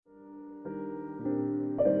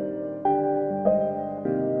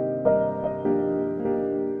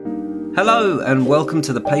Hello and welcome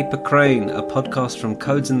to The Paper Crane, a podcast from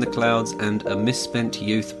Codes in the Clouds and a Misspent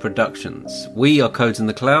Youth Productions. We are Codes in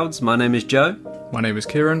the Clouds. My name is Joe. My name is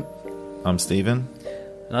Kieran. I'm Stephen.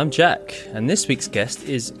 And I'm Jack. And this week's guest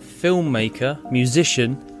is filmmaker,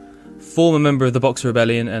 musician, former member of the Boxer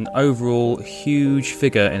Rebellion and overall huge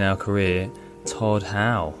figure in our career, Todd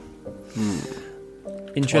Howe.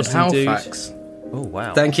 Interesting Todd Howe dude. facts. Oh,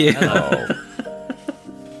 wow. Thank you. Hello.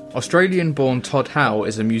 Australian-born Todd Howe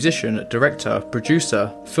is a musician, director,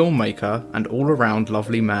 producer, filmmaker, and all-around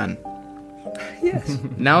lovely man. Yes.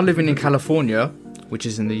 Now living in California, which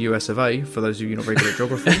is in the US of A, for those of you not very good at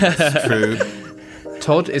geography. True.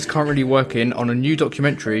 Todd is currently working on a new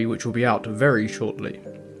documentary which will be out very shortly.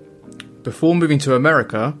 Before moving to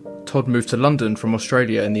America, Todd moved to London from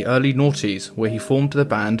Australia in the early noughties, where he formed the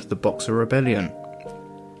band The Boxer Rebellion.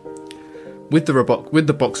 With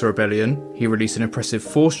the Boxer Rebellion, he released an impressive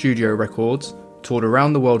 4 studio records, toured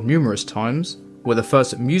around the world numerous times, were the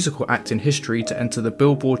first musical act in history to enter the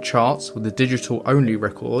Billboard charts with a digital-only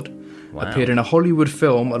record, appeared in a Hollywood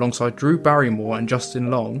film alongside Drew Barrymore and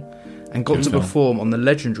Justin Long, and got to perform on the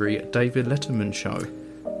legendary David Letterman show.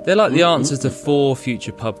 They're like the answers to 4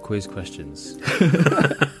 future pub quiz questions.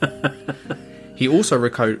 He also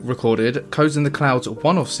recorded Codes in the Clouds'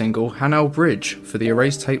 one-off single Hanau Bridge for the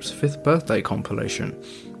Erased Tapes 5th birthday compilation.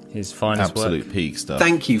 His finest Absolute work. peak stuff.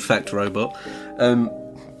 Thank you, Fact Robot.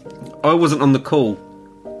 I wasn't on the call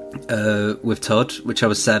with Todd, which I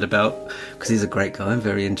was sad about, because he's a great guy,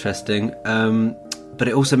 very interesting. But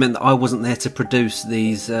it also meant that I wasn't there to produce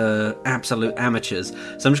these absolute amateurs.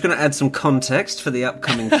 So I'm just going to add some context for the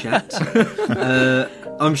upcoming chat.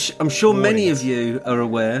 I'm sure many of you are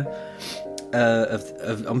aware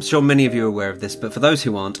I'm sure many of you are aware of this, but for those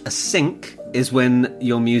who aren't, a sync is when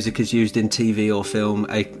your music is used in TV or film,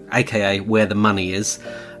 aka where the money is.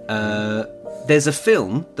 There's a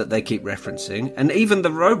film that they keep referencing, and even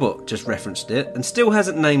the robot just referenced it and still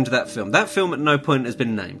hasn't named that film. That film at no point has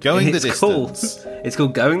been named. Going the Distance. It's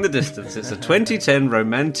called Going the Distance. It's a 2010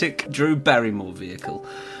 romantic Drew Barrymore vehicle.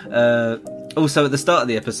 Also, at the start of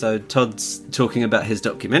the episode, Todd's talking about his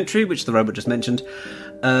documentary, which the robot just mentioned,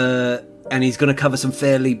 and he's going to cover some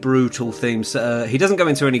fairly brutal themes. He doesn't go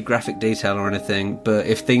into any graphic detail or anything, but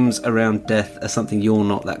if themes around death are something you're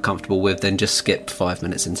not that comfortable with, then just skip 5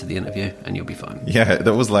 minutes into the interview and you'll be fine. Yeah,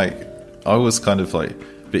 that was like, I was kind of like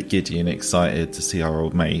a bit giddy and excited to see our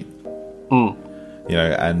old mate. You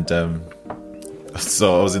know, and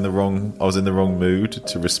so I was in the wrong mood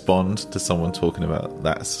to respond to someone talking about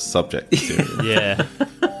that subject. Yeah.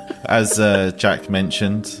 As Jack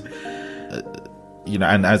mentioned, you know,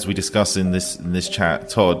 and as we discuss in this chat,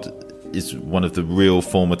 Todd is one of the real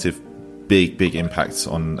formative, big impacts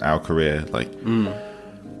on our career. Like,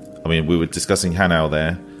 I mean, we were discussing Hanau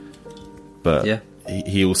there, but yeah.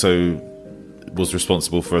 he also was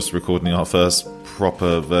responsible for us recording our first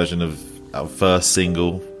proper version of our first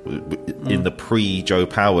single in the pre-Joe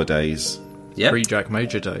Power days. Yeah. Pre-Jack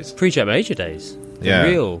Major days. Pre-Jack Major days. Yeah.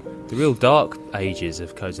 The real dark ages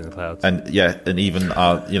of Codes in the Clouds. And yeah, and even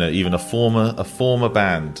even a former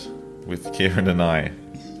band with Kieran and I,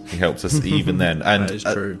 he helped us even then. And That is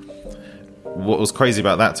true. What was crazy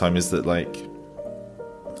about that time is that, like,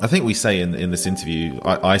 I think we say in this interview,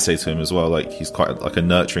 I say to him as well, like, he's quite like a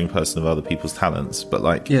nurturing person of other people's talents, but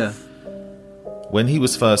like, Yeah. when he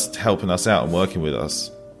was first helping us out and working with us,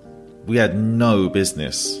 we had no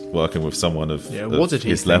business working with someone of What did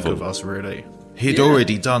he his think level. of us, really? He'd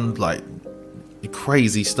already done like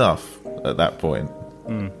crazy stuff at that point.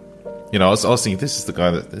 You know, I was thinking, this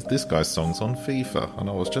guy's song's on FIFA, and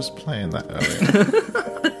I was just playing that earlier.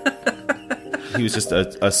 He was just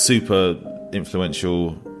a super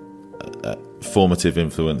influential, formative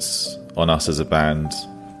influence on us as a band,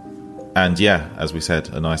 and yeah, as we said,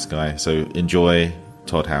 a nice guy. So enjoy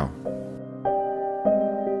Todd Howe.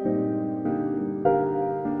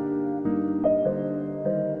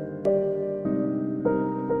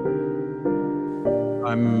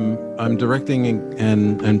 I'm directing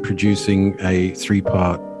and producing a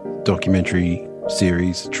 3-part documentary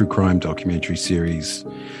series, true crime documentary series,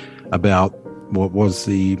 about what was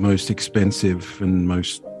the most expensive and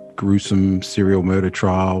most gruesome serial murder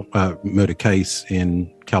case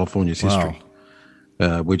in California's history,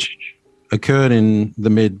 which occurred in the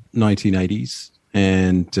mid 1980s,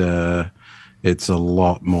 and it's a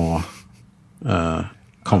lot more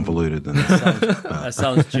convoluted than that. That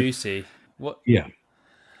sounds juicy. What? Yeah.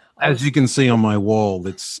 As you can see on my wall,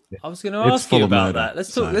 I was going to ask you about that.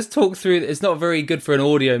 Let's talk through. It's not very good for an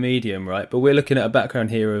audio medium, right? But we're looking at a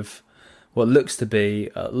background here of what looks to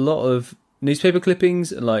be a lot of newspaper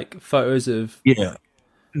clippings and like photos of. Yeah.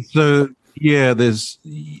 So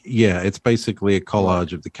It's basically a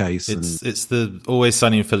collage of the case. It's the Always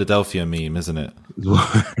Sunny in Philadelphia meme, isn't it?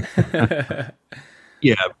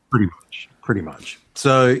 Yeah, pretty much.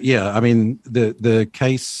 So yeah, I mean the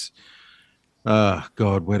case.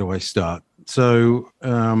 God, where do I start? So,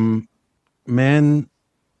 man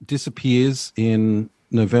disappears in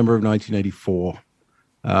November of 1984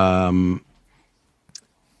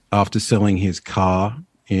 after selling his car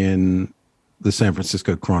in the San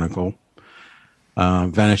Francisco Chronicle.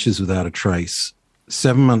 Vanishes without a trace.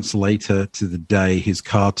 7 months later to the day, his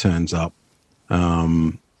car turns up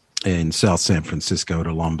in South San Francisco at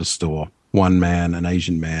a lumber store. One man, an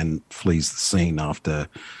Asian man, flees the scene after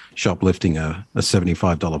shoplifting a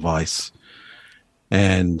 $75 Vice.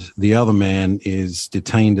 And the other man is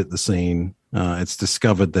detained at the scene. It's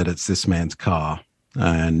discovered that it's this man's car.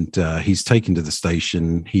 And he's taken to the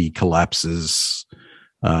station. He collapses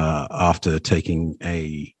after taking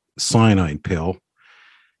a cyanide pill.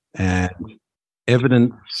 And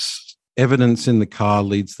evidence in the car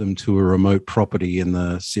leads them to a remote property in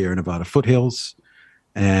the Sierra Nevada foothills.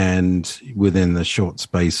 And within the short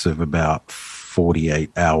space of about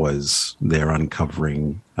 48 hours, they're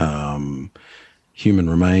uncovering human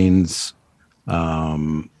remains.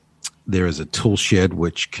 There is a tool shed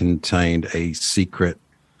which contained a secret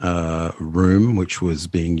room which was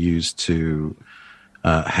being used to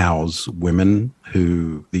house women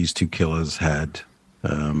who these two killers had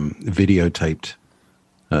videotaped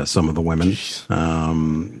some of the women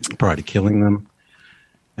prior to killing them.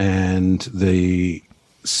 And the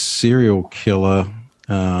serial killer,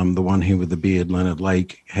 the one here with the beard, Leonard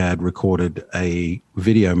Lake, had recorded a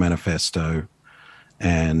video manifesto,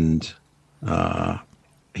 and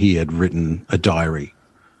he had written a diary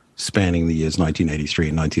spanning the years 1983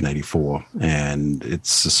 and 1984, and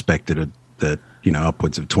it's suspected that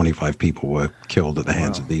upwards of 25 people were killed at the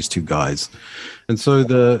hands of these two guys. And so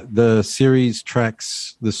the series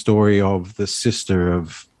tracks the story of the sister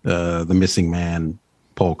of the missing man,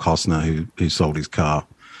 Paul Costner, who sold his car.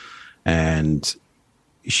 And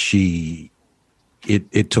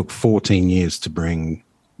it took 14 years to bring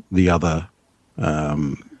the other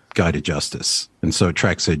guy to justice. And so it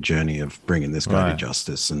tracks her journey of bringing this guy to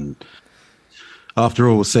justice. And after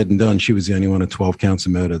all was said and done, she was the only one of 12 counts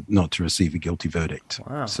of murder not to receive a guilty verdict.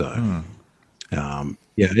 Wow. So,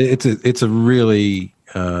 it's a really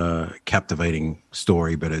captivating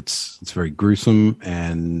story, but it's very gruesome.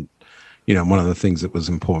 And, one of the things that was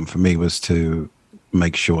important for me was to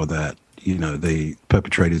make sure that, the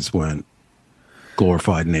perpetrators weren't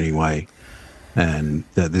glorified in any way. And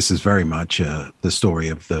that this is very much the story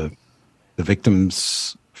of the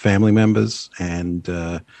victims' family members and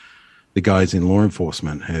the guys in law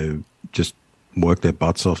enforcement who just worked their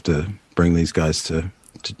butts off to bring these guys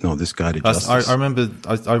this guy to justice. I remember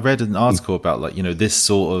I read an article about this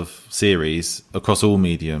sort of series across all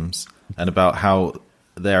mediums, and about how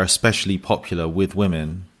they're especially popular with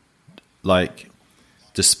women,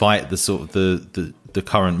 despite the sort of the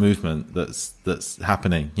current movement that's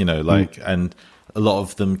happening, and a lot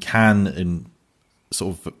of them can, in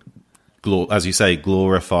sort of, as you say,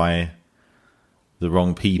 glorify the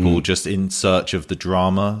wrong people just in search of the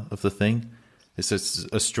drama of the thing. It's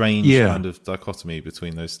a strange kind of dichotomy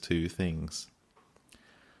between those two things.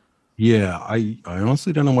 Yeah, I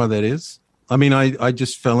honestly don't know why that is. I mean, I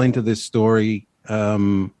just fell into this story.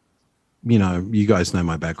 You guys know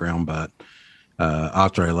my background, but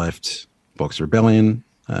after I left Boxer Rebellion,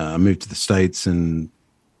 I moved to the States and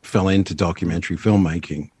fell into documentary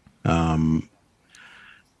filmmaking.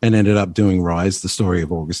 And ended up doing Rise, the story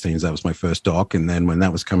of Augustine's. That was my first doc. And then when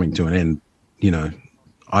that was coming to an end,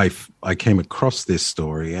 I came across this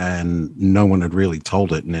story and no one had really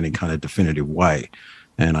told it in any kind of definitive way.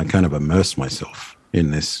 And I kind of immersed myself in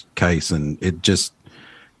this case. And it just,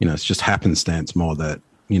 it's just happenstance more that,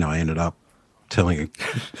 I ended up telling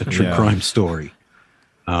a true crime story.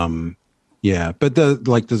 But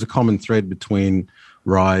there's a common thread between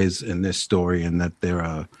Rise and this story, and that there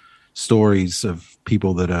are stories of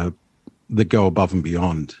people that go above and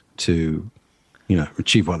beyond to,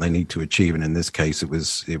 achieve what they need to achieve. And in this case, it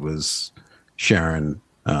was Sharon,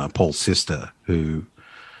 Paul's sister, who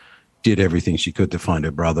did everything she could to find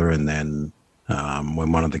her brother. And then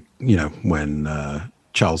when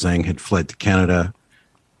Charles Ng had fled to Canada,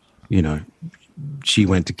 she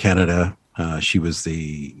went to Canada. She was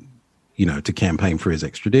to campaign for his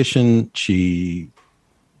extradition. She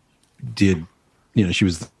did, she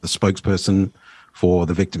was the spokesperson for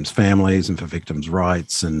the victims' families and for victims'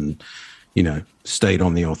 rights, and, stayed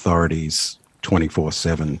on the authorities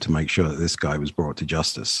 24/7 to make sure that this guy was brought to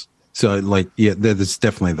justice. So there's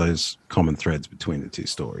definitely those common threads between the two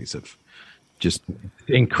stories of just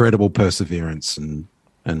incredible perseverance and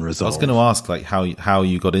resolve. I was going to ask, like, how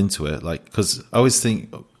you got into it, like, because I always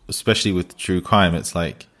think, especially with true crime, it's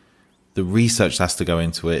like the research that has to go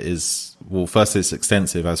into it is, well, first it's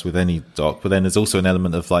extensive as with any doc, but then there's also an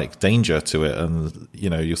element of like danger to it, and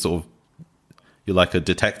you're like a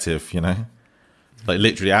detective, like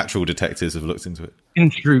literally actual detectives have looked into it. In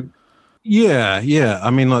true, yeah.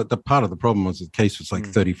 I mean, like the part of the problem was the case was like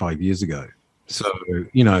 35 years ago. So,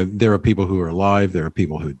 there are people who are alive, there are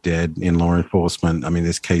people who are dead in law enforcement. I mean,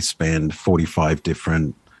 this case spanned 45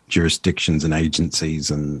 different jurisdictions and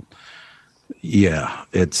agencies, and yeah,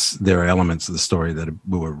 there are elements of the story that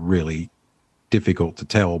were really difficult to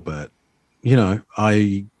tell, but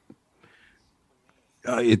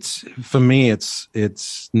it's for me, it's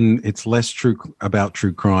less about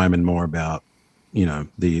true crime and more about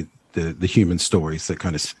the human stories that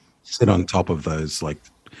kind of sit on top of those. Like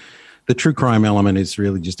the true crime element is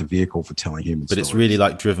really just a vehicle for telling human stories. But it's really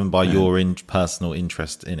like driven by your personal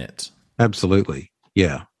interest in it. Absolutely,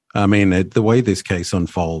 yeah. I mean, the way this case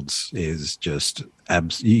unfolds is just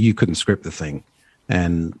you couldn't script the thing,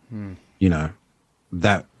 and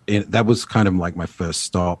that was kind of like my first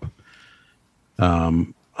stop.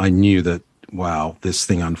 I knew that, wow, this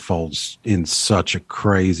thing unfolds in such a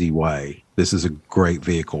crazy way. This is a great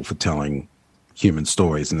vehicle for telling human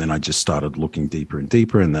stories. And then I just started looking deeper and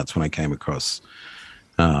deeper, and that's when I came across,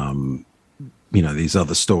 these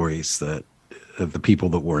other stories that of the people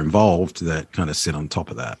that were involved that kind of sit on top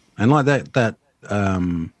of that. And like that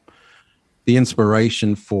the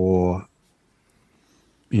inspiration for,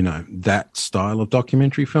 that style of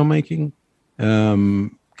documentary filmmaking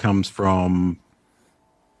comes from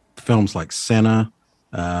films like Senna,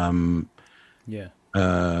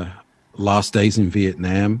 Last Days in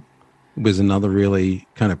Vietnam was another really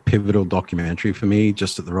kind of pivotal documentary for me,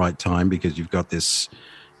 just at the right time, because you've got this,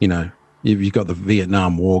 you've got the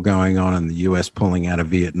Vietnam War going on and the US pulling out of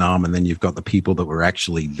Vietnam, and then you've got the people that were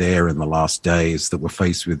actually there in the last days that were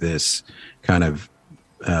faced with this kind of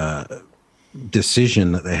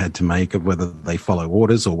decision that they had to make of whether they follow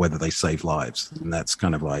orders or whether they save lives. And that's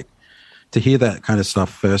kind of like, to hear that kind of stuff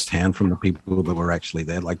firsthand from the people that were actually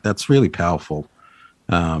there, like that's really powerful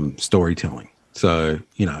storytelling. So,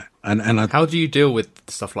 and how do you deal with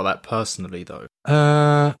stuff like that personally, though?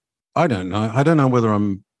 I don't know. I don't know whether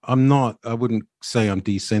I'm not, I wouldn't say I'm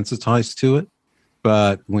desensitized to it,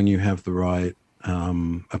 but when you have the right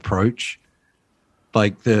approach,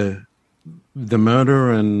 like the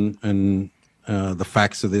murder and the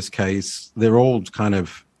facts of this case, they're all kind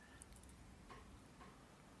of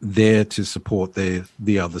there to support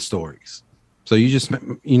the other stories. So you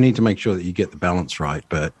need to make sure that you get the balance right.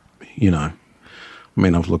 But,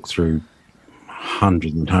 I've looked through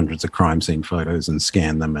hundreds and hundreds of crime scene photos and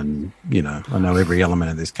scanned them, and, I know every element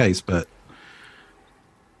of this case, but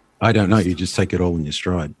I don't know. You just take it all in your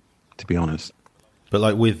stride, to be honest. But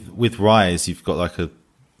like with Rise, you've got like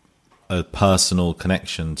a personal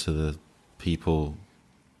connection to the people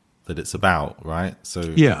that it's about, right? So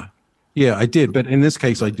yeah, I did. But in this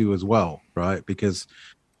case, I do as well, right? Because,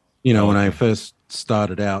 when I first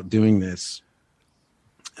started out doing this,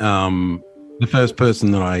 the first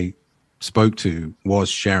person that I spoke to was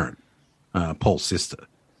Sharon, Paul's sister.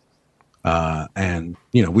 And,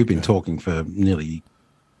 we've been talking for nearly,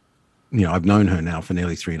 I've known her now for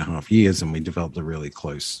nearly 3.5 years, and we developed a really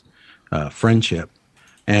close friendship.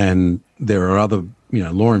 And there are other,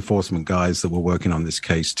 law enforcement guys that were working on this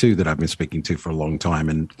case too that I've been speaking to for a long time,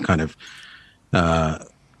 and kind of,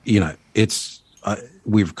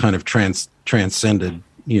 we've kind of transcended,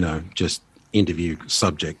 just interview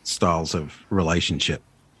subject styles of relationship,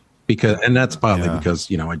 and that's partly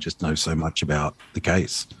because, I just know so much about the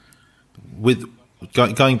case. With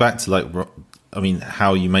going back to like, I mean,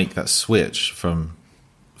 how you make that switch from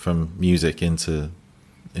music into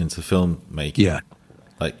filmmaking. Yeah.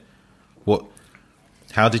 Like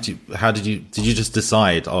did you just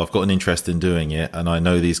decide, I've got an interest in doing it, and I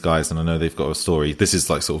know these guys and I know they've got a story? This is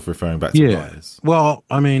like sort of referring back to Rise. Well,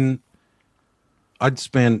 I mean, I'd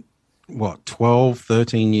spent 12,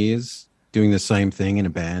 13 years doing the same thing in a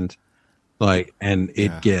band. Like, and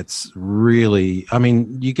it gets really, I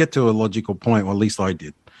mean, you get to a logical point, or at least I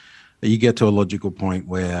did. You get to a logical point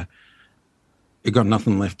where you got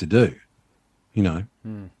nothing left to do,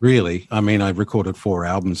 really. I mean, I recorded 4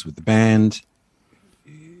 albums with the band.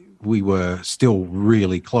 We were still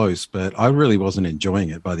really close, but I really wasn't enjoying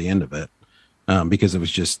it by the end of it, because it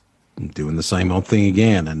was just doing the same old thing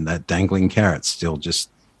again. And that dangling carrot still just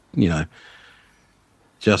 1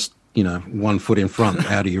 foot in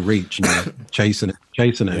front, out of your reach, and chasing it.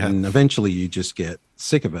 Yeah. And eventually you just get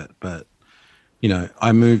sick of it. But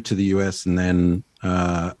I moved to the US, and then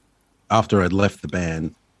after I'd left the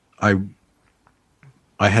band,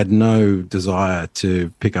 I had no desire to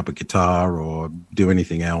pick up a guitar or do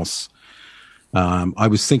anything else. I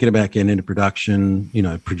was thinking about getting into production,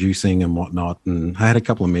 producing and whatnot. And I had a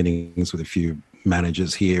couple of meetings with a few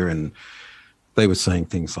managers here, and they were saying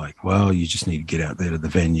things like, well, you just need to get out there to the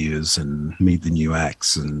venues and meet the new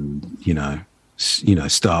acts and,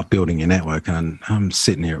 start building your network. And I'm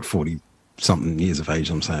sitting here at 40 something years of age.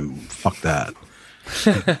 I'm saying, fuck that.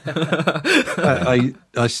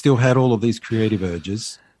 I still had all of these creative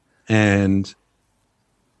urges, and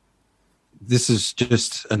this is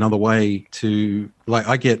just another way to, like,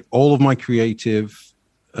 I get all of my creative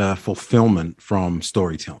fulfillment from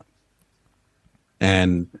storytelling.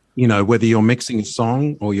 And whether you're mixing a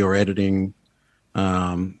song or you're editing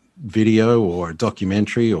video or a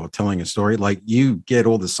documentary or telling a story, like, you get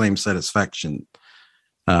all the same satisfaction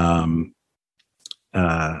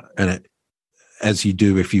as you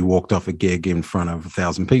do if you walked off a gig in front of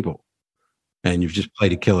 1,000 people and you've just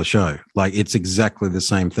played a killer show. Like, it's exactly the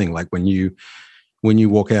same thing. Like when you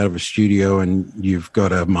walk out of a studio and you've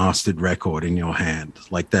got a mastered record in your hand,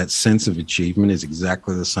 like, that sense of achievement is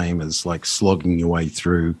exactly the same as like slogging your way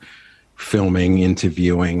through filming,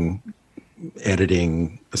 interviewing,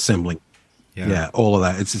 editing, assembling. Yeah, all of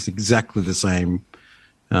that. It's just exactly the same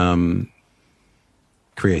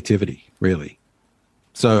creativity, really.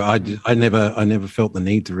 So I never felt the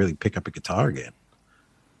need to really pick up a guitar again,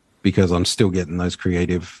 because I'm still getting those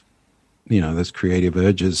creative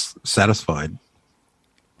urges satisfied.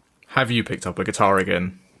 Have you picked up a guitar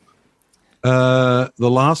again? The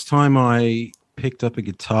last time I picked up a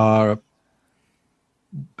guitar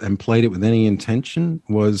and played it with any intention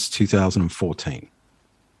was 2014.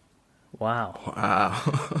 Wow.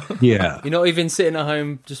 Yeah. You're not even sitting at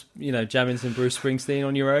home just, jamming some Bruce Springsteen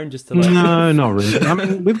on your own just to like... No, not really. I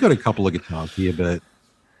mean, we've got a couple of guitars here, but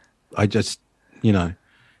I just, I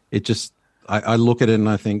look at it and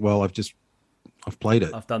I think, well, I've played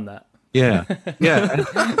it. I've done that. Yeah. Yeah.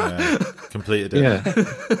 Completed it. Yeah.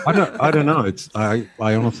 I don't know. I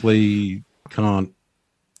honestly can't,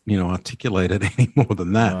 articulate it any more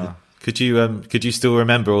than that. Could you still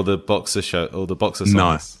remember all the Boxer songs?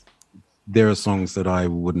 No. There are songs that I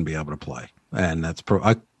wouldn't be able to play, and that's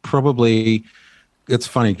probably. It's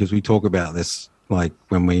funny because we talk about this like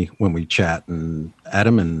when we chat, and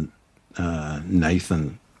Adam and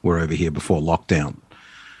Nathan were over here before lockdown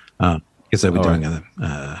because they were doing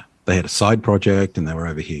they had a side project, and they were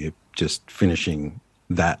over here just finishing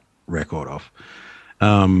that record off.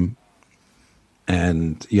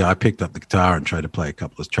 And yeah, I picked up the guitar and tried to play a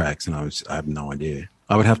couple of tracks, and I have no idea.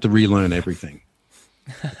 I would have to relearn everything.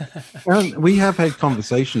 We have had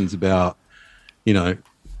conversations about, well,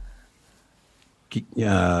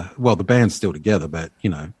 the band's still together, but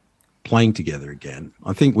playing together again.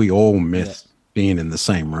 I think we all miss being in the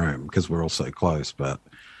same room because we're all so close. But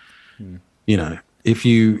if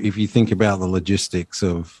you think about the logistics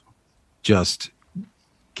of just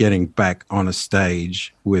getting back on a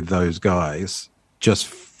stage with those guys just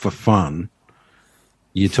for fun,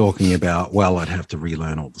 you're talking about, well, I'd have to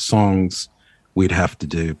relearn all the songs. We'd have to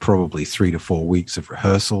do probably 3 to 4 weeks of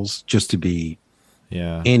rehearsals just to be to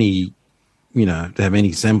have any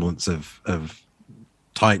semblance of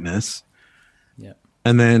tightness. Yeah.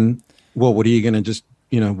 And then, well, what are you going to just,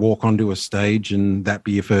 walk onto a stage and that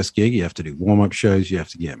be your first gig? You have to do warm-up shows. You have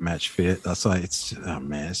to get match fit. That's like, it's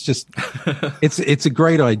just, it's a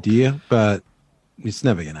great idea, but it's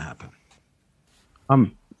never going to happen.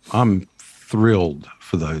 I'm thrilled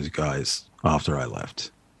for those guys after I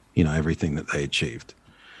left. Everything that they achieved,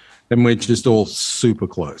 and we're just all super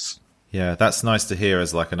close. Yeah, that's nice to hear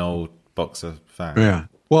as like an old Boxer fan. Yeah,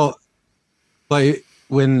 well, like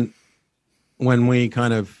when we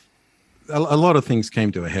kind of a lot of things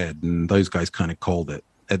came to a head, and those guys kind of called it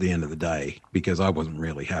at the end of the day because I wasn't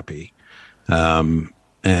really happy, and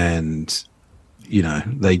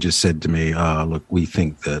they just said to me, look, we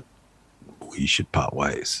think that we should part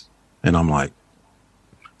ways," and I'm like,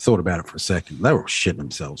 thought about it for a second. They were all shitting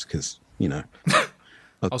themselves because,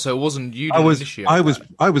 so it wasn't you. I was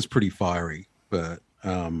pretty fiery, but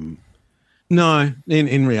no,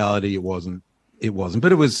 in reality, it wasn't.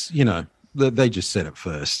 But it was, they just said it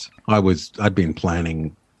first. I'd been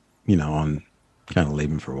planning, on kind of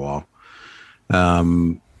leaving for a while.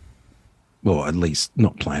 Well, at least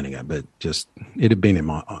not planning it, but just it had been in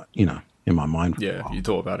my mind. For a while. You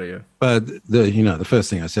thought about it, yeah. But the first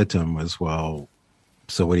thing I said to him was, well,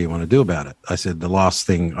 so what do you want to do about it? I said, the last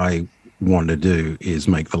thing I want to do is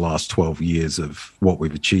make the last 12 years of what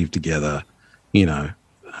we've achieved together,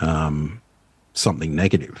 something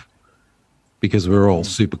negative. because we're all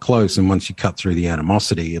super close. And once you cut through the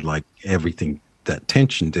animosity, like everything, that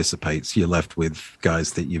tension dissipates. You're left with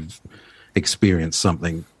guys that you've experienced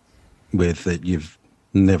something with that you've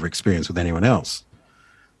never experienced with anyone else.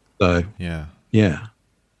 So yeah.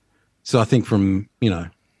 So I think from,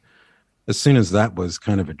 as soon as that was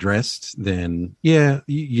kind of addressed, then you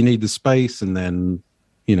need the space, and then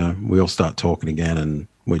we all start talking again, and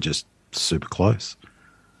we're just super close.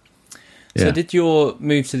 So did your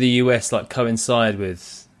move to the US like coincide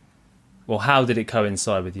with, well, how did it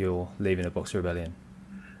coincide with your leaving the Boxer Rebellion?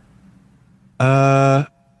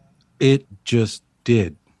 It just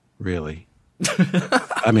did, really.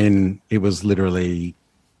 I mean, it was literally,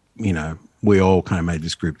 we all kind of made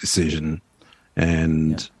this group decision,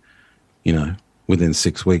 and, within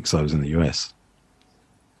 6 weeks I was in the US.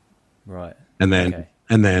 Right. And then,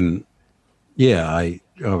 I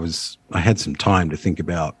had some time to think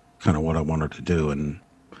about kind of what I wanted to do. And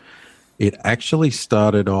it actually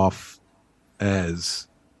started off as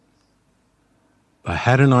I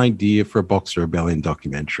had an idea for a Boxer Rebellion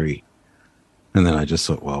documentary. And then I just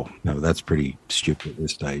thought, well, no, that's pretty stupid at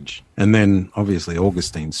this stage. And then obviously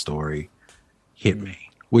Augustine's story hit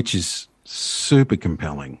me, which is super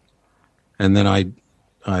compelling. And then I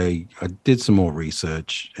did some more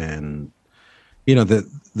research, and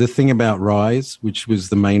the thing about Rise, which was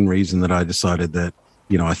the main reason that I decided that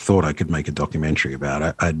I thought I could make a documentary about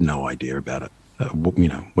it. I had no idea about it,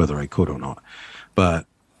 whether I could or not. But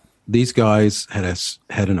these guys had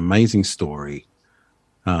an amazing story.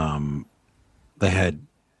 They had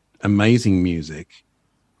amazing music,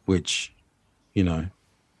 which,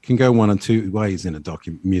 can go one or two ways in a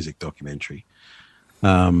music documentary.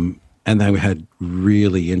 And they had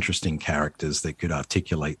really interesting characters that could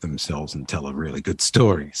articulate themselves and tell a really good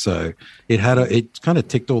story. So it kind of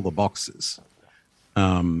ticked all the boxes.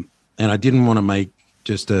 And I didn't want to make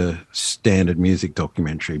just a standard music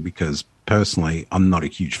documentary, because personally, I'm not a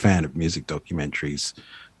huge fan of music documentaries,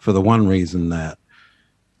 for the one reason that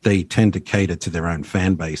they tend to cater to their own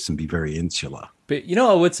fan base and be very insular. But what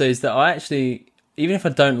I would say is that I actually, even if I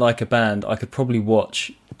don't like a band, I could probably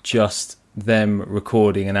watch just them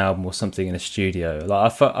recording an album or something in a studio.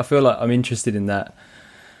 Like I feel like I'm interested in that,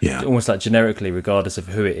 almost like generically, regardless of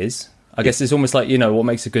who it is. I guess it's almost like, what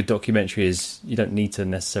makes a good documentary is you don't need to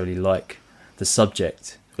necessarily like the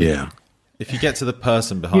subject. Yeah. If you get to the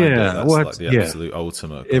person behind it, that's like the absolute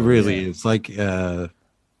ultimate. It really is. Like, I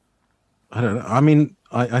don't know. I mean,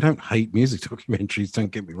 I don't hate music documentaries,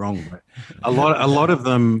 don't get me wrong, but a lot of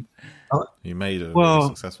them... You made a really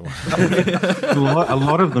successful one. a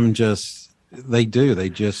lot of them they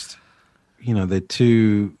just,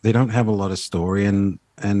 they don't have a lot of story, and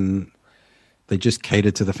they just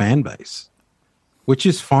cater to the fan base, which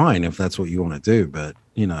is fine if that's what you want to do. But,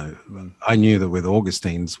 I knew that with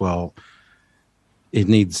Augustine's, it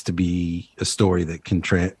needs to be a story that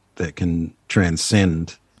can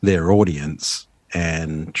transcend their audience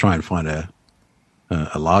and try and find a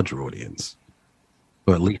larger audience,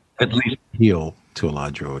 or at least appeal to a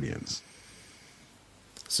larger audience.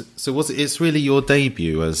 So it's really your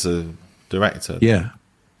debut as a director? Yeah,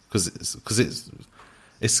 because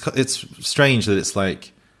it's strange that it's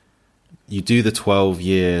like you do the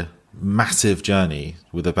 12-year massive journey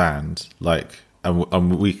with a band, like,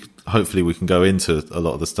 and we hopefully we can go into a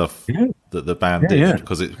lot of the stuff that the band did,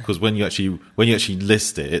 because when you actually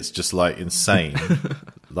list it, it's just like insane.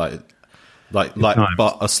 like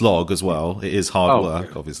but a slog as well. It is hard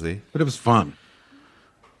work, obviously, but it was fun.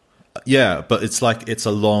 Yeah, but it's like it's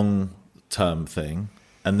a long-term thing,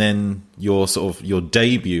 and then your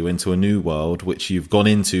debut into a new world, which you've gone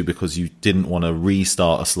into because you didn't want to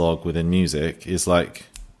restart a slog within music, is like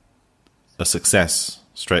a success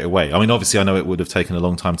straight away. I mean, obviously, I know it would have taken a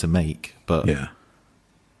long time to make, but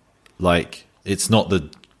like it's not the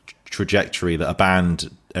trajectory that a band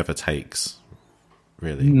ever takes,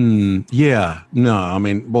 really. No, I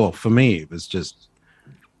mean, well, for me, it was just,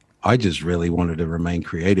 I just really wanted to remain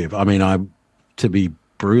creative. I mean, to be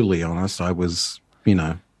brutally honest, I was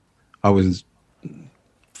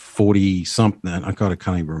 40 something. I can't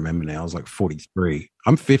even remember now. I was like 43.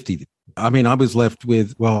 I'm 50. I mean, I was left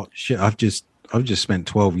with, well, shit, I've just spent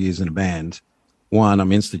 12 years in a band. One,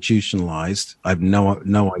 I'm institutionalized. I have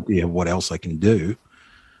no idea what else I can do.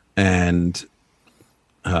 And,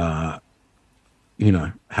 how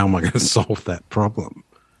am I going to solve that problem?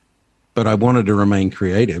 But I wanted to remain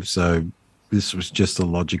creative. So this was just a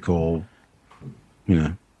logical,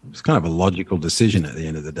 it's kind of a logical decision at the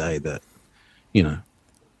end of the day that,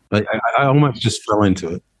 I almost just fell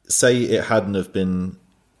into it. Say it hadn't have been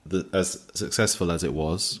as successful as it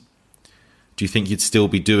was, do you think you'd still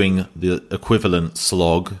be doing the equivalent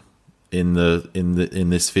slog in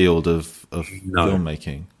this field of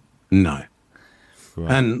filmmaking. No.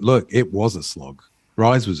 Right. And look, it was a slog.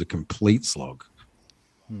 Rise was a complete slog.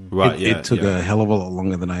 Right. It took a hell of a lot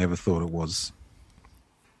longer than I ever thought it was.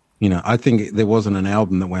 You know, I think there wasn't an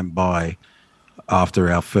album that went by after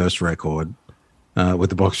our first record with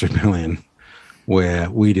the Box Rebellion where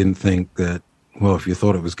we didn't think that, well, if you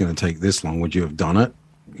thought it was going to take this long, would you have done it?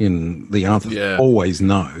 And the answer is always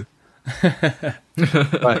no.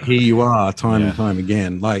 But here you are, time and time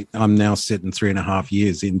again. Like, I'm now sitting 3.5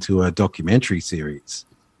 years into a documentary series.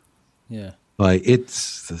 Yeah. Like, it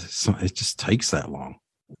just takes that long.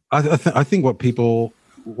 I think what people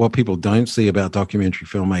don't see about documentary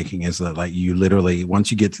filmmaking is that, like, you literally,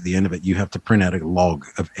 once you get to the end of it, you have to print out a log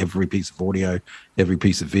of every piece of audio, every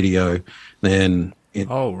piece of video. Then, as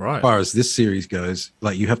far as this series goes,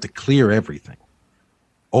 like, you have to clear everything.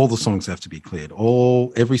 All the songs have to be cleared.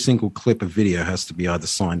 Every single clip of video has to be either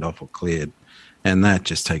signed off or cleared. And that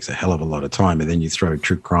just takes a hell of a lot of time. And then you throw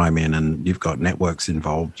true crime in and you've got networks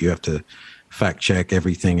involved. You have to fact check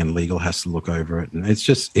everything and legal has to look over it. And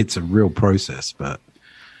it's a real process, but,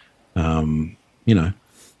 you know,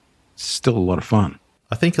 it's still a lot of fun.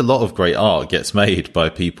 I think a lot of great art gets made by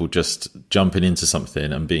people just jumping into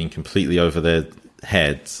something and being completely over their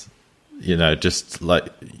heads, you know, just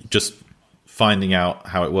finding out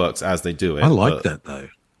how it works as they do it. I like that though.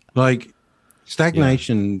 Like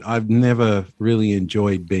stagnation, I've never really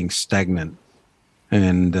enjoyed being stagnant.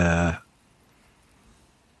 And I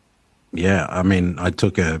mean, I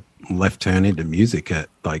took a left turn into music at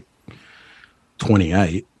like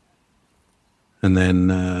 28 and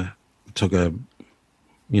then took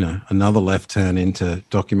another left turn into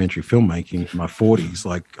documentary filmmaking in my 40s.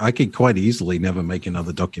 Like, I could quite easily never make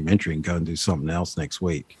another documentary and go and do something else next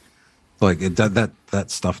week. Like, that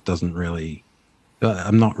stuff doesn't really,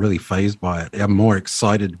 I'm not really fazed by it. I'm more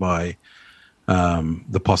excited by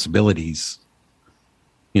the possibilities,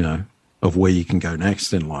 you know, of where you can go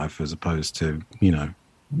next in life, as opposed to, you know,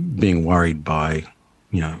 being worried by,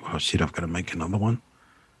 you know, oh shit, I've got to make another one.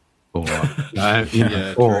 Or,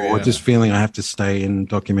 or just feeling I have to stay in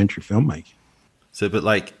documentary filmmaking. So, but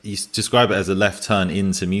like, you describe it as a left turn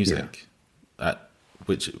into music, at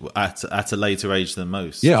a later age than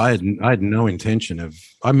most. Yeah, I had no intention of.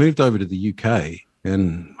 I moved over to the UK,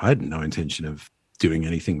 and I had no intention of doing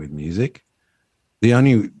anything with music. It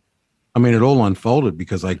all unfolded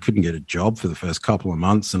because I couldn't get a job for the first couple of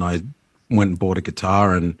months, and I went and bought a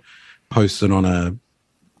guitar and posted on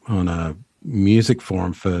a music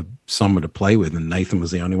forum for someone to play with, and Nathan was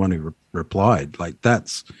the only one who replied. Like,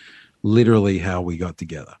 that's literally how we got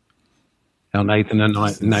together. How Nathan and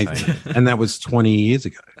and that was 20 years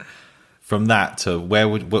ago. From that to where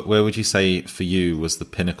would you say for you was the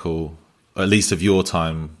pinnacle, at least of your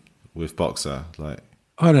time with Boxer? Like,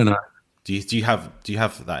 I don't know. Do you have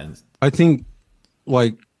that? I think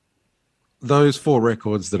like those 4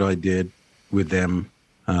 records that I did with them,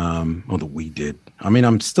 or that we did. I mean,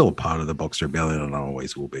 I'm still a part of the Boxer Rebellion, and I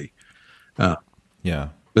always will be. Yeah.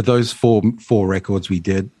 But those four records we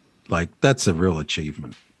did, like, that's a real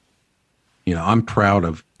achievement. You know, I'm proud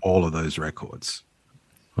of all of those records.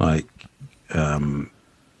 Like,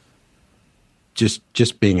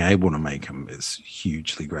 just being able to make them is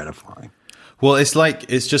hugely gratifying. Well, it's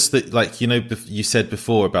just that, like, you know, you said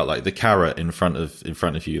before about like the carrot in front of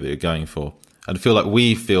you that you're going for. And I feel like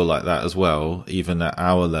we feel like that as well, even at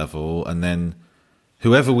our level. And then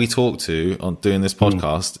whoever we talk to on doing this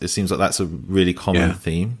podcast, it seems like that's a really common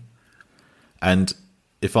theme. And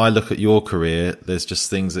if I look at your career, there's just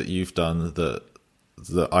things that you've done that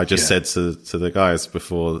I just said to the guys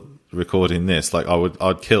before recording this, like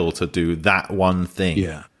I'd kill to do that one thing.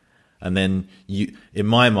 Yeah. And then you, in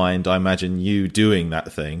my mind, I imagine you doing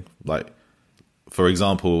that thing, like, for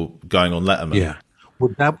example, going on Letterman. Yeah.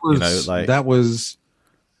 Well, that was, that was,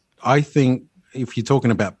 I think if you're talking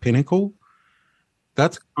about pinnacle,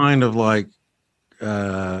 that's kind of like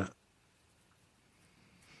around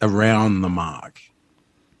the mark.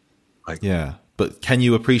 Like, yeah. But can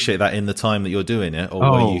you appreciate that in the time that you're doing it, or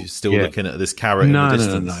are you still looking at this carrot in the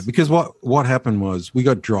distance? No. Because what happened was we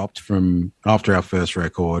got dropped from after our first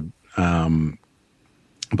record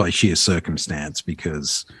by sheer circumstance,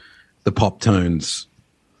 because the Pop Tones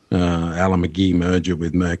Alan McGee merger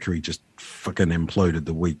with Mercury just fucking imploded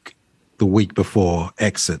the week before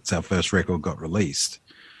Exits, our first record, got released,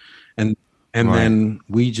 and then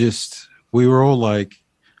we were all like,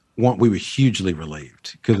 we were hugely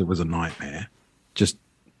relieved because it was a nightmare. Just,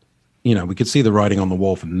 you know, we could see the writing on the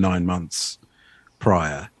wall for 9 months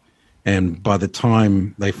prior, and by the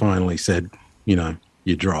time they finally said, you know,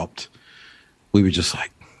 you dropped, we were just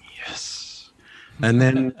like, yes. And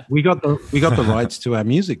then we got the rights to our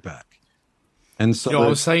music back. And so I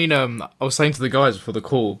was saying to the guys before the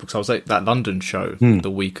call, because I was at that London show the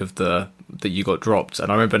week of that you got dropped,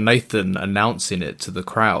 and I remember Nathan announcing it to the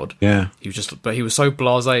crowd. Yeah, he was so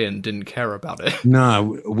blasé and didn't care about it.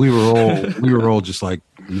 No, we were all just like,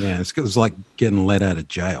 yeah, it was like getting let out of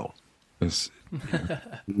jail. It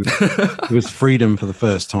was freedom for the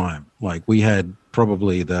first time. Like we had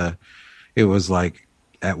probably it was like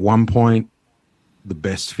at one point the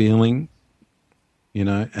best feeling. You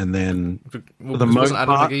know, and then well, wasn't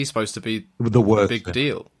Adam McGee supposed to be the worst big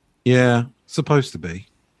deal? Yeah, supposed to be.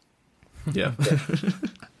 Yeah.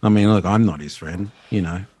 I mean, look, I'm not his friend, you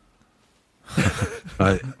know.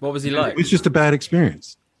 What was he like? It was just a bad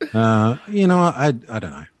experience. You know, I don't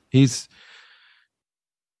know.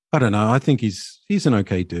 I don't know. I think he's an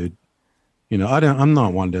okay dude. You know, I'm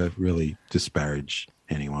not one to really disparage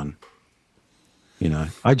anyone. You know,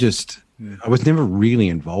 I was never really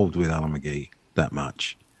involved with Alan McGee that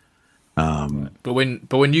much. But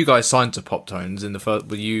when you guys signed to Pop Tones in the first,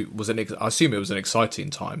 I assume it was an exciting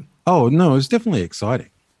time. Oh no, it was definitely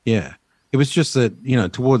exciting. Yeah, it was just that, you know,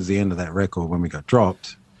 towards the end of that record when we got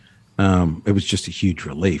dropped, it was just a huge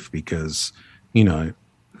relief because, you know,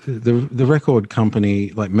 the record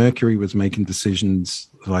company like Mercury was making decisions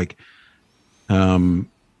like, oh,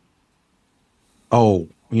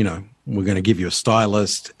 you know, we're going to give you a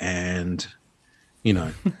stylist and, you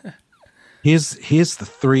know. Here's the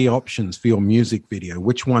 3 options for your music video.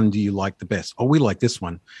 Which one do you like the best? Oh, we like this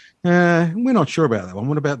one. We're not sure about that one.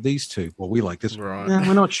 What about these 2? Well, we like this one.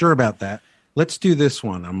 We're not sure about that. Let's do this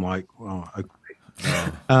one. I'm like, oh, okay.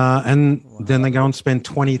 And then they go and spend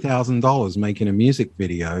 $20,000 making a music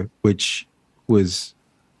video, which was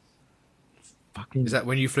fucking. Is that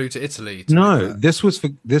when you flew to Italy? No, this was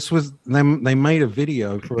they made a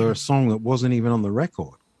video for a song that wasn't even on the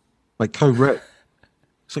record, like co-wrote.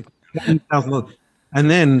 It's like $1,000. And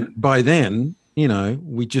then by then, you know,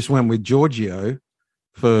 we just went with Giorgio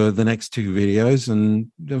for the next 2 videos, and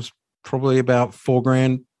it was probably about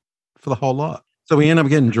 $4,000 for the whole lot. So we ended up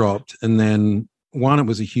getting dropped, and then it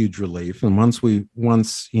was a huge relief. And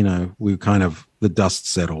once you know, we kind of, the dust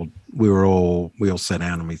settled, we all sat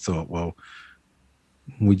down and we thought, well,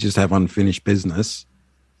 we just have unfinished business.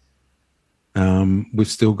 We've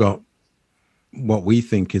still got what we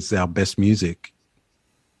think is our best music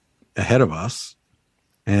ahead of us,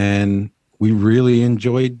 and we really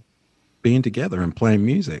enjoyed being together and playing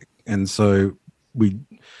music. And so with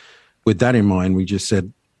that in mind, we just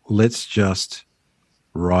said, let's just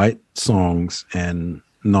write songs and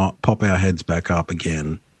not pop our heads back up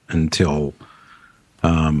again until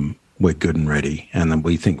we're good and ready. And then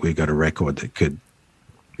we think we got a record that could,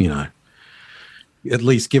 you know, at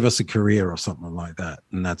least give us a career or something like that.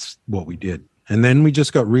 And that's what we did. And then we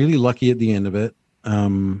just got really lucky at the end of it.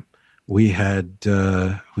 We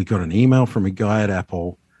got an email from a guy at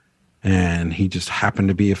Apple, and he just happened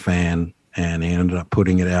to be a fan, and he ended up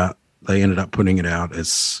putting it out. They ended up putting it out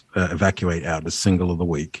as Evacuate out as single of the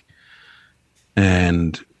week,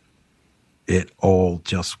 and it all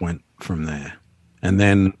just went from there. And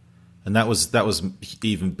that was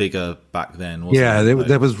even bigger back then, wasn't yeah, it?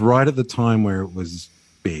 that was right at the time where it was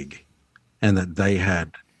big, and that they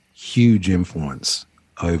had huge influence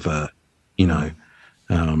over, you know,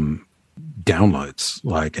 downloads,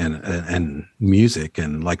 like and music,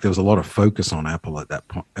 and like there was a lot of focus on Apple at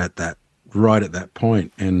that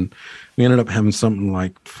point, and we ended up having something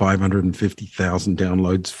like 550,000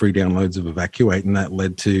 downloads, free downloads of Evacuate, and that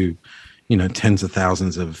led to, you know, tens of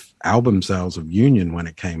thousands of album sales of Union when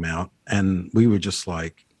it came out. And we were just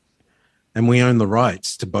like, and we own the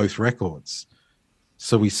rights to both records,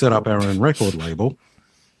 so we set up our own record label,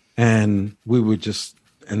 and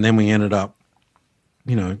and then we ended up,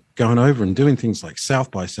 you know, going over and doing things like South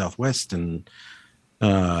by Southwest and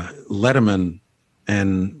Letterman.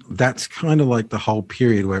 And that's kind of like the whole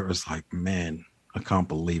period where it was like, man, I can't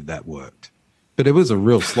believe that worked. But it was a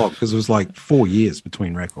real slog because it was like 4 years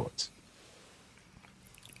between records.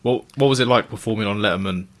 Well, what was it like performing on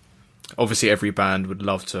Letterman? Obviously, every band would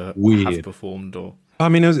love to have performed. Or I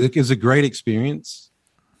mean, it was a great experience.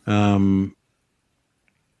 But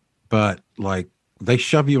like, they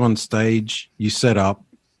shove you on stage, you set up,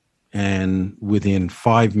 and within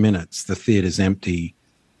 5 minutes, the theater's empty,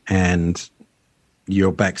 and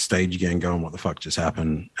you're backstage again going, what the fuck just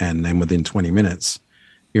happened? And then within 20 minutes,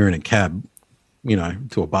 you're in a cab, you know,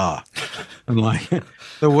 to a bar. And like,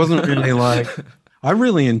 there wasn't really like, I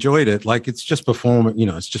really enjoyed it. Like, it's just performing, you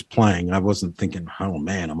know, it's just playing. I wasn't thinking, oh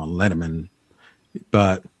man, I'm on Letterman.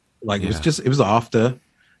 But like, it was after,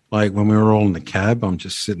 like when we were all in the cab, I'm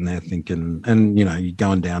just sitting there thinking, and you know, you're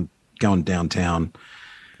going down going downtown,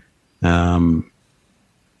 and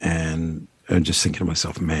just thinking to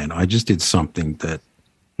myself, man, I just did something that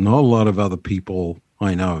not a lot of other people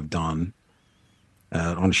I know have done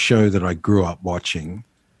on a show that I grew up watching,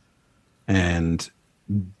 and,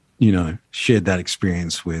 you know, shared that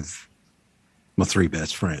experience with my 3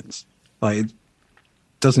 best friends. Like, it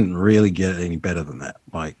doesn't really get any better than that.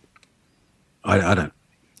 Like, I don't.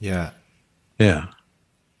 Yeah. Yeah.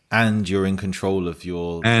 And you're in control of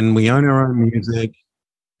your... And we own our own music.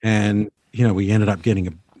 And, you know, we ended up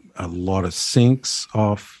getting a lot of syncs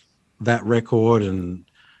off that record. And,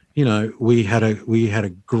 you know, we had a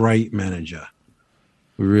great manager.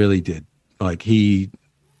 We really did. Like, he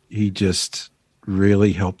just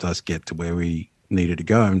really helped us get to where we needed to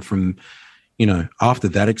go. And from, you know, after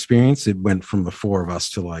that experience, it went from the 4 of us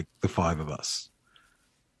to like the 5 of us,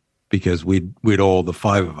 because we'd all, the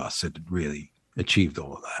 5 of us had really achieved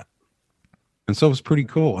all of that. And so it was pretty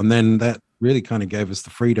cool. And then that really kind of gave us the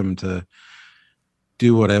freedom to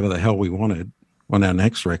do whatever the hell we wanted on our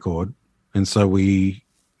next record. And so we,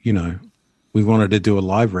 you know, we wanted to do a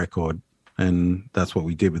live record, and that's what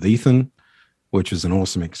we did with Ethan, which was an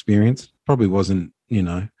awesome experience. Probably wasn't, you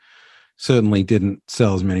know, certainly didn't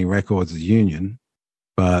sell as many records as Union,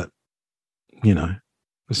 but, you know,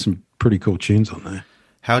 there's some pretty cool tunes on there.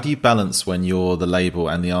 How do you balance when you're the label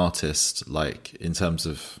and the artist, like in terms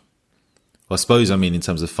of, well, I suppose, I mean, in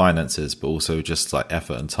terms of finances, but also just like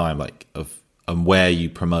effort and time, like and where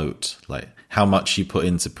you promote, like how much you put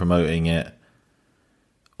into promoting it,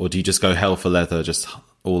 or do you just go hell for leather, just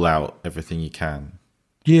all out, everything you can?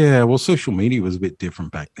 Yeah, well, social media was a bit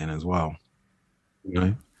different back then as well, you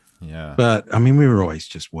know? Yeah. But, I mean, we were always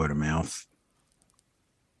just word of mouth,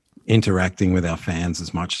 interacting with our fans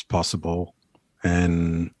as much as possible.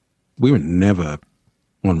 And we were never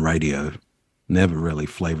on radio, never really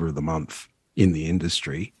flavor of the month in the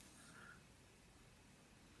industry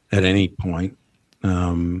at any point.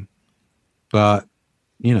 But,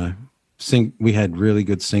 you know, we had really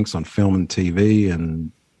good syncs on film and TV,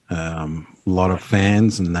 and a lot of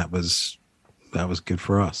fans, and that was good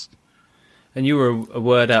for us. And you were a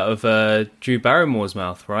word out of Drew Barrymore's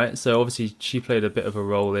mouth, right? So obviously she played a bit of a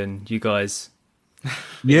role in you guys.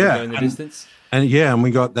 Yeah, in the distance. And yeah, and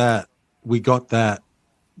we got that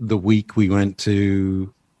the week we went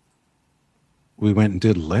and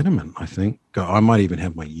did Letterman, I think. God, I might even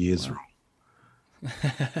have my years wrong.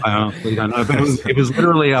 I honestly don't know, but it was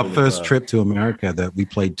literally our first trip to America that we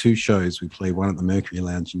played 2 shows. We played one at the Mercury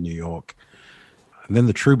Lounge in New York, and then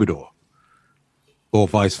the Troubadour, or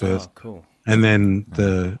vice versa. Oh, cool. And then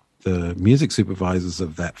the music supervisors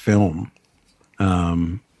of that film,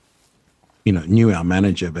 you know, knew our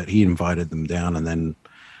manager, but he invited them down. And then,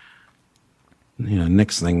 you know,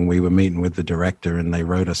 next thing we were meeting with the director, and they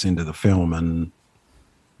wrote us into the film, and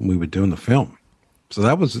we were doing the film. So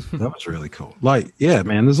that was really cool. Like, yeah,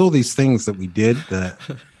 man, there's all these things that we did that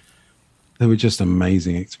they were just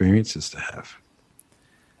amazing experiences to have.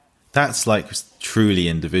 That's like truly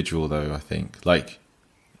individual, though, I think. Like,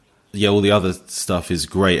 yeah, all the other stuff is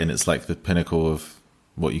great, and it's like the pinnacle of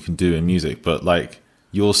what you can do in music. But like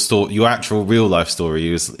your actual real life story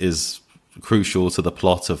is crucial to the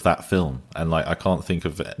plot of that film. And like, I can't think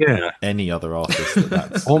of any other artist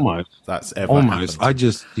that's that's ever happened. I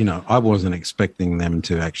just, you know, I wasn't expecting them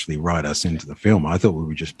to actually write us into the film. I thought we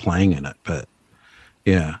were just playing in it. But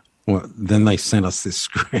yeah, well, then they sent us this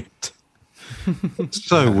script. It's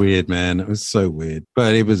so weird, man. It was so weird,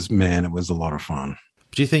 but it was a lot of fun.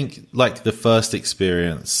 Do you think like the first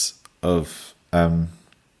experience of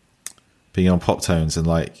being on Pop Tones, and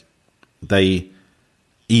like they,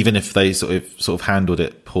 even if they sort of handled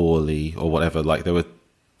it poorly or whatever, like there were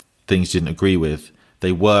things you didn't agree with,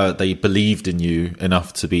 they believed in you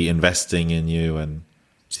enough to be investing in you, and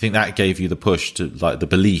do you think that gave you the push to, like, the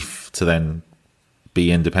belief to then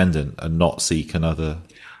be independent and not seek another?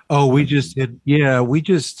 Oh, we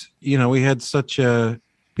had such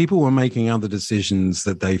people were making other decisions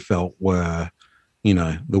that they felt were, you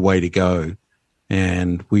know, the way to go.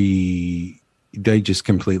 And they just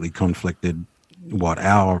completely conflicted what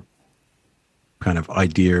our kind of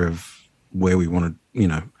idea of where we wanted, you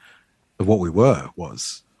know, of what we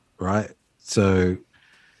was, right? So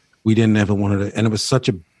we didn't ever want to, and it was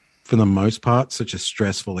for the most part, such a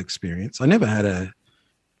stressful experience. I remember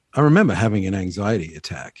having an anxiety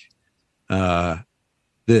attack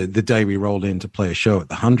the day we rolled in to play a show at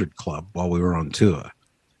the 100 Club while we were on tour,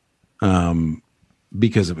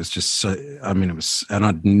 because it was just so, I mean, and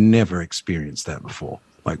I'd never experienced that before,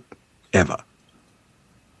 like, ever.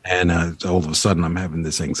 And all of a sudden I'm having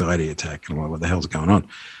this anxiety attack, and I'm like, what the hell's going on?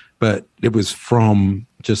 But it was from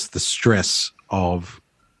just the stress of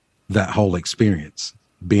that whole experience,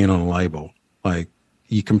 being on a label. Like,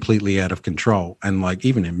 you're completely out of control. And like,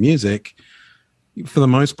 even in music, for the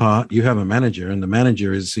most part, you have a manager, and the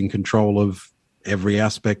manager is in control of every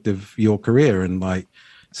aspect of your career. And like,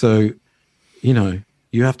 so, you know,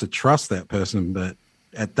 you have to trust that person. But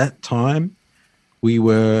at that time, we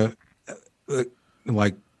were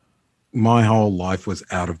like, my whole life was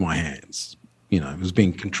out of my hands. You know, it was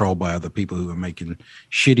being controlled by other people who were making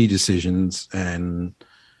shitty decisions. And,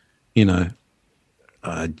 you know,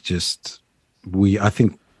 I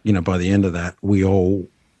think, you know, by the end of that, we all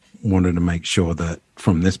wanted to make sure that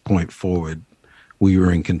from this point forward, we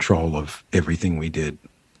were in control of everything we did.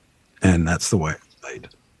 And that's the way it stayed.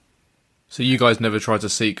 So you guys never tried to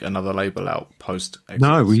seek another label out post?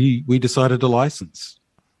 No, we decided to license.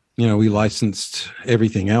 You know, we licensed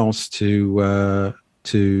everything else to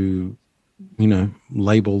you know,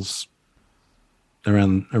 labels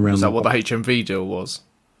around. Was that what the HMV deal was?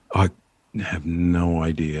 I have no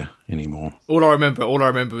idea anymore. All I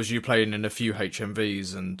remember was you playing in a few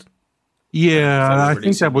HMVs, and yeah, I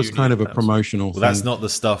think that was kind of a promotional thing. That's not the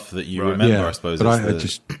stuff that you remember, I suppose.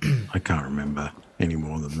 But I can't remember any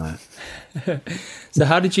more than that. So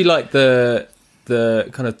how did you like the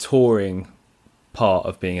kind of touring part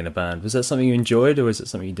of being in a band? Was that something you enjoyed, or was it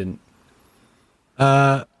something you didn't?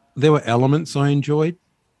 There were elements I enjoyed,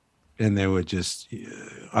 and there were just,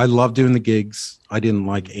 I loved doing the gigs. I didn't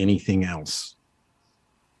like anything else.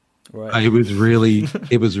 Right. It was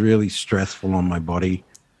really stressful on my body.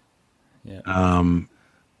 Yeah.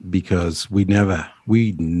 Because we never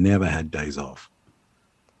had days off.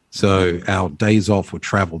 So our days off were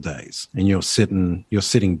travel days, and you're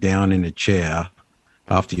sitting down in a chair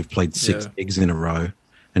after you've played 6 gigs in a row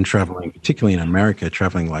and traveling, particularly in America,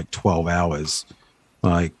 traveling like 12 hours.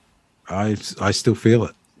 Like, I still feel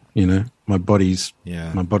it, you know, my body's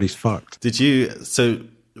fucked. So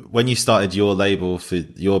when you started your label for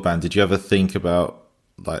your band, did you ever think about,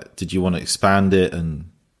 like, did you want to expand it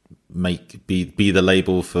and be the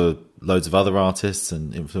label for loads of other artists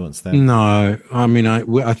and influence them? No, I mean,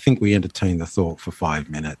 I think we entertained the thought for 5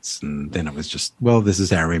 minutes, and then it was just, well, this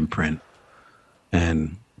is our imprint,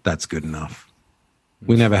 and that's good enough.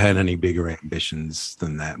 We never had any bigger ambitions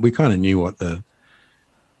than that. We kind of knew what the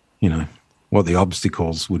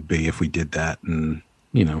obstacles would be if we did that, and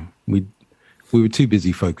you know, we were too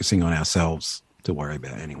busy focusing on ourselves to worry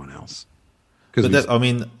about anyone else.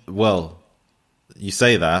 You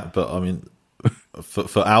say that, but I mean,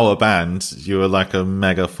 for our band, you were like a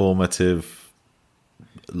mega formative,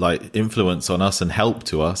 like, influence on us and help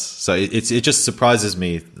to us. So it just surprises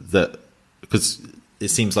me that, because it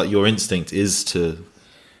seems like your instinct is to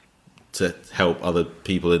help other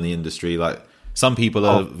people in the industry. Like, some people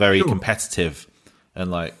are very competitive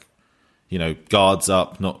and, like, you know, guards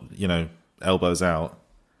up, not, you know, elbows out.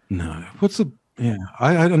 No,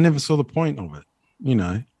 I never saw the point of it. You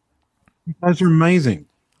know, you guys are amazing.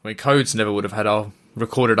 I mean, Codes never would have had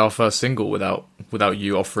recorded our first single without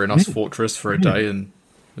you offering us Fortress for a day, and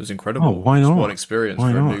it was incredible. Oh, why not? What an experience for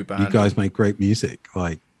a new band. You guys make great music.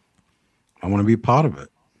 Like, I want to be a part of it.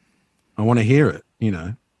 I want to hear it. You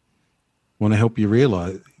know, I want to help you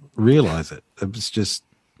realize it. It was just,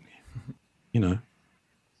 you know,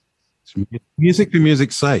 it's music for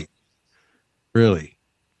music's sake. Really,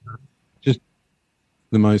 just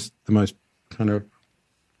the most kind of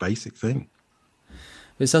basic thing.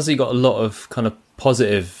 It sounds like you got a lot of kind of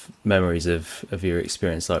positive memories of your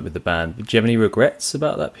experience, like with the band. Do you have any regrets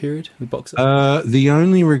about that period with Boxer? The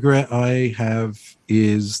only regret I have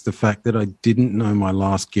is the fact that I didn't know my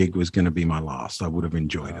last gig was going to be my last. I would have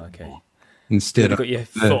enjoyed it more. Instead, you got your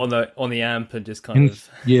foot on the amp and just kind of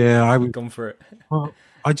I would gone for it. Well,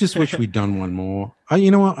 I just wish we'd done one more.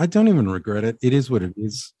 You know what? I don't even regret it. It is what it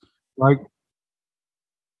is. Like,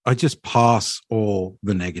 I just pass all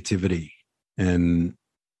the negativity, and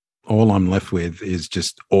all I'm left with is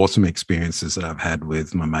just awesome experiences that I've had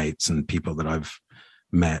with my mates and people that I've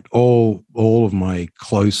met. All of my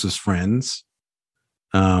closest friends,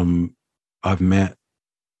 I've met,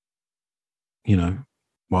 you know,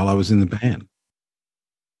 while I was in the band.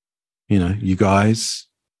 You know, you guys,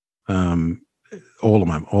 all of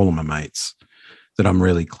my mates that I'm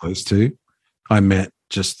really close to, I met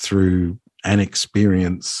just through an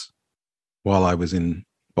experience while I was in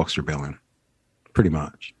Box Rebellion, pretty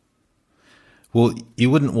much. Well, you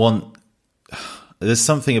wouldn't want. There's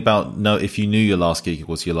something about if you knew your last gig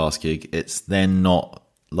was your last gig, it's then not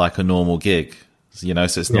like a normal gig, you know.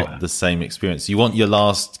 So it's not the same experience. You want your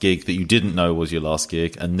last gig that you didn't know was your last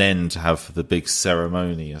gig, and then to have the big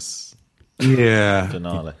ceremonious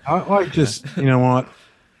finale. I just, you know what?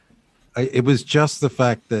 It was just the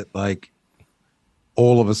fact that, like,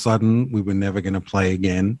 all of a sudden we were never going to play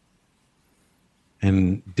again,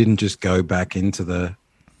 and didn't just go back into the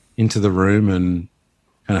room and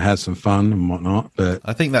kind of have some fun and whatnot. But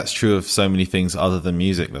I think that's true of so many things other than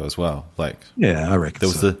music, though, as well. Like, yeah, I reckon there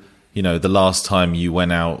was so. the last time you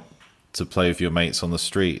went out to play with your mates on the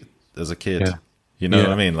street as a kid. Yeah. You know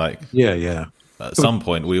what I mean? Like, yeah. at some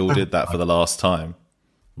point, we all did that for the last time.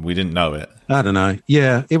 We didn't know it. I don't know.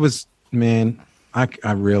 Yeah, it was, man, I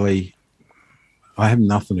have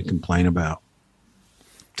nothing to complain about,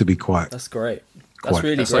 to be quite. That's great. That's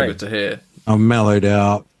really That's so great. good to hear. I'm mellowed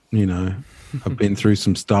out, you know. I've been through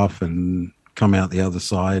some stuff and come out the other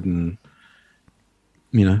side and,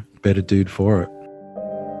 you know, better dude for it.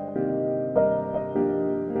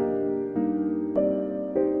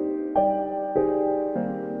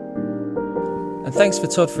 And thanks for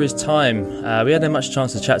Todd for his time. We hadn't had much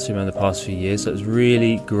chance to chat to him in the past few years, so it was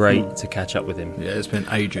really great to catch up with him. Yeah, it's been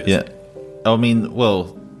ages. Yeah. I mean,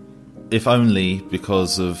 well, if only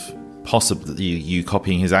because of possibly you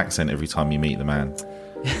copying his accent every time you meet the man.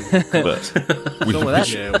 But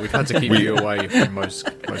Yeah, we've had to keep you away from most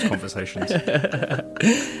conversations.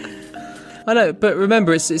 I know, but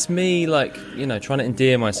remember, it's me, like, you know, trying to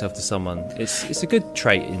endear myself to someone. It's a good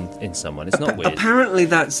trait in someone. It's not weird. Apparently,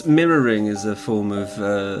 that's mirroring as a form of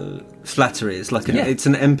flattery. It's like it's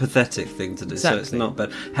an empathetic thing to do, so it's Exactly. not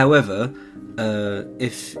bad. However,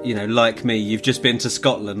 if you know, like me, you've just been to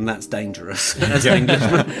Scotland, that's dangerous. As an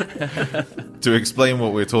Englishman. to explain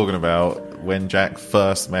what we're talking about, when Jack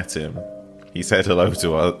first met him, he said hello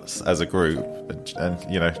to us as a group, and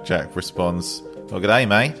you know, Jack responds, "Well, good day,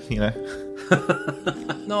 mate." You know.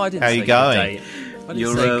 No, I didn't How say you good going? day. I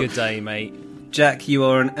didn't say good day, mate. Jack, you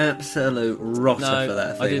are an absolute rotter No, for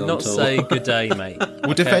that thing. I did on not tour. say good day, mate.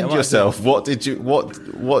 Well, defend yourself. What did you?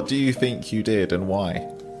 What do you think you did, and why?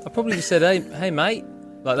 I probably just said, hey, mate,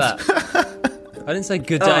 like that. I didn't say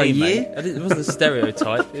good Oh, day, yeah? mate. It wasn't a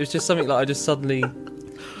stereotype. It was just something like I just suddenly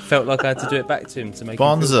felt like I had to do it back to him to make him feel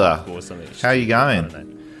Bonza, comfortable or something. how you I going?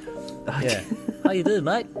 don't know. Yeah. How you doing,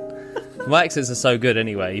 mate? My accents are so good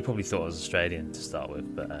anyway. You probably thought I was Australian to start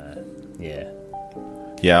with, but yeah.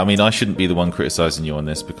 Yeah, I mean, I shouldn't be the one criticising you on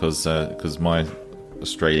this because my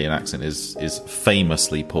Australian accent is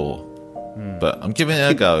famously poor. But I'm giving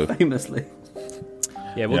it a go. Famously.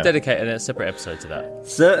 Yeah, we'll Yeah. dedicate a separate episode to that.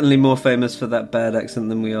 Certainly more famous for that bad accent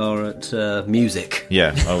than we are at music.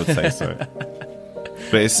 Yeah, I would say so.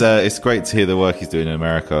 But it's great to hear the work he's doing in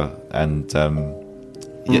America, and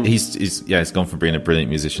yeah, he's gone from being a brilliant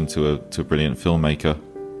musician to a brilliant filmmaker.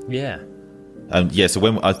 Yeah. Yeah, so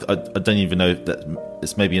when I don't even know if that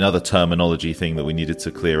it's maybe another terminology thing that we needed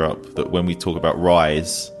to clear up. That when we talk about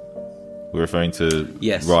Rise, we're referring to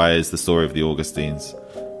Yes. Rise, the story of the Augustines,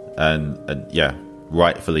 and yeah,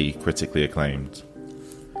 rightfully critically acclaimed.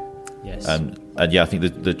 Yes. And yeah, I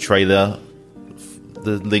think the trailer,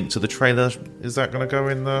 the link to the trailer, is that going to go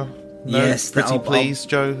in the? No? Yes, pretty I'll- please,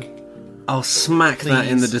 Joe. I'll smack that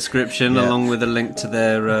in the Please. description, Yeah. along with a link to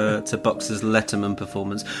their to Boxer's Letterman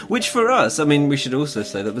performance. Which for us, I mean, we should also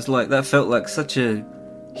say that felt like such a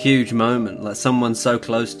huge moment, like someone so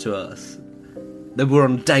close to us. They were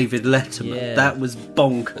on David Letterman. Yeah. That was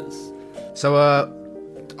bonkers. So,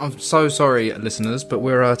 I'm so sorry, listeners, but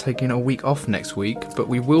we're taking a week off next week, but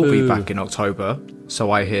we will be Boo. back in October,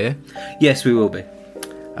 so I hear. Yes, we will be.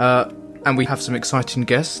 And we have some exciting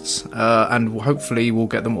guests, and hopefully we'll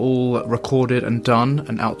get them all recorded and done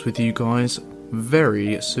and out with you guys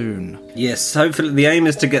very soon. Yes, hopefully the aim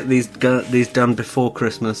is to get these done before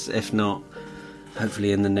Christmas, if not,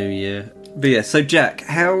 hopefully in the new year. But yeah, so Jack,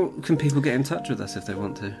 how can people get in touch with us if they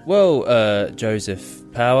want to? Well, Joseph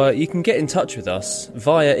Power, you can get in touch with us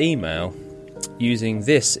via email using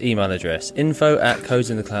this email address,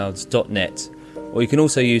 info@codesintheclouds.net, or you can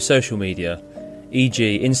also use social media,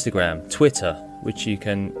 e.g. Instagram, Twitter, which you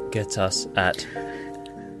can get us at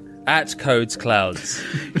CodesClouds.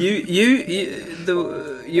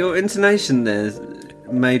 Your intonation there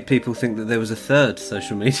made people think that there was a third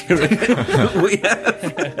social media account we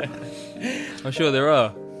have. I'm sure there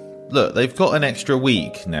are. Look, they've got an extra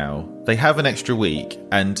week now. They have an extra week,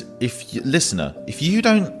 and if you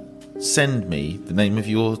don't send me the name of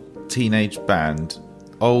your teenage band,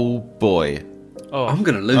 oh boy, Oh, I'm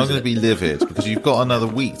going to lose I'm going it. to be livid because you've got another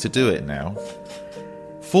week to do it now.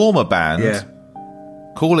 Form a band, Yeah.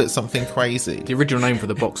 call it something crazy. The original name for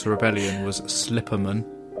the Boxer Rebellion was Slipperman.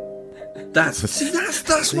 That's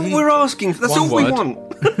what we're asking for. That's One all we word. want.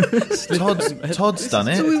 Todd's done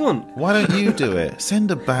it. That's all we want. Why don't you do it?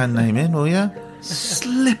 Send a band name in, will you?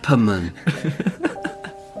 Slipperman.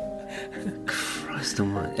 Christ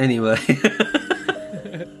almighty. Anyway.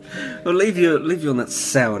 We'll leave you on that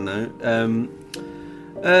sour note.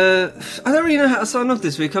 I don't really know how to sign off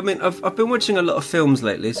this week. I mean, I've been watching a lot of films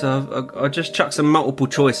lately, so I'll just chuck some multiple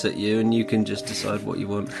choice at you, and you can just decide what you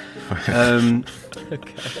want.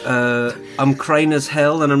 I'm crane as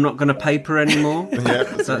hell, and I'm not going to paper anymore. Yeah,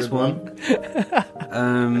 that's one.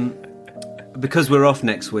 Because we're off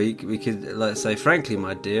next week, we could say, frankly,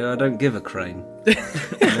 my dear, I don't give a crane.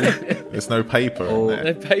 There's no paper in there.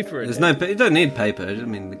 No paper in There's it. no. You don't need paper. I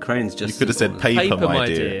mean, the crane's just. You could have said simple. paper, my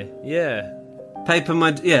dear. Yeah. Paper, my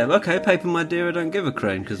okay. Paper, my dear. I don't give a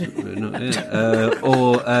crane because we're not. Yeah.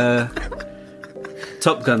 Or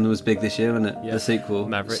Top Gun was big this year, wasn't it? Yeah. The sequel.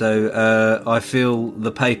 Maverick. So I feel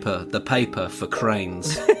the paper for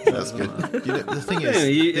cranes. That's good. The thing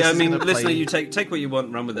is, Yeah, I mean, gonna listener, play- you take what you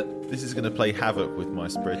want, run with it. This is going to play havoc with my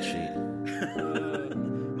spreadsheet.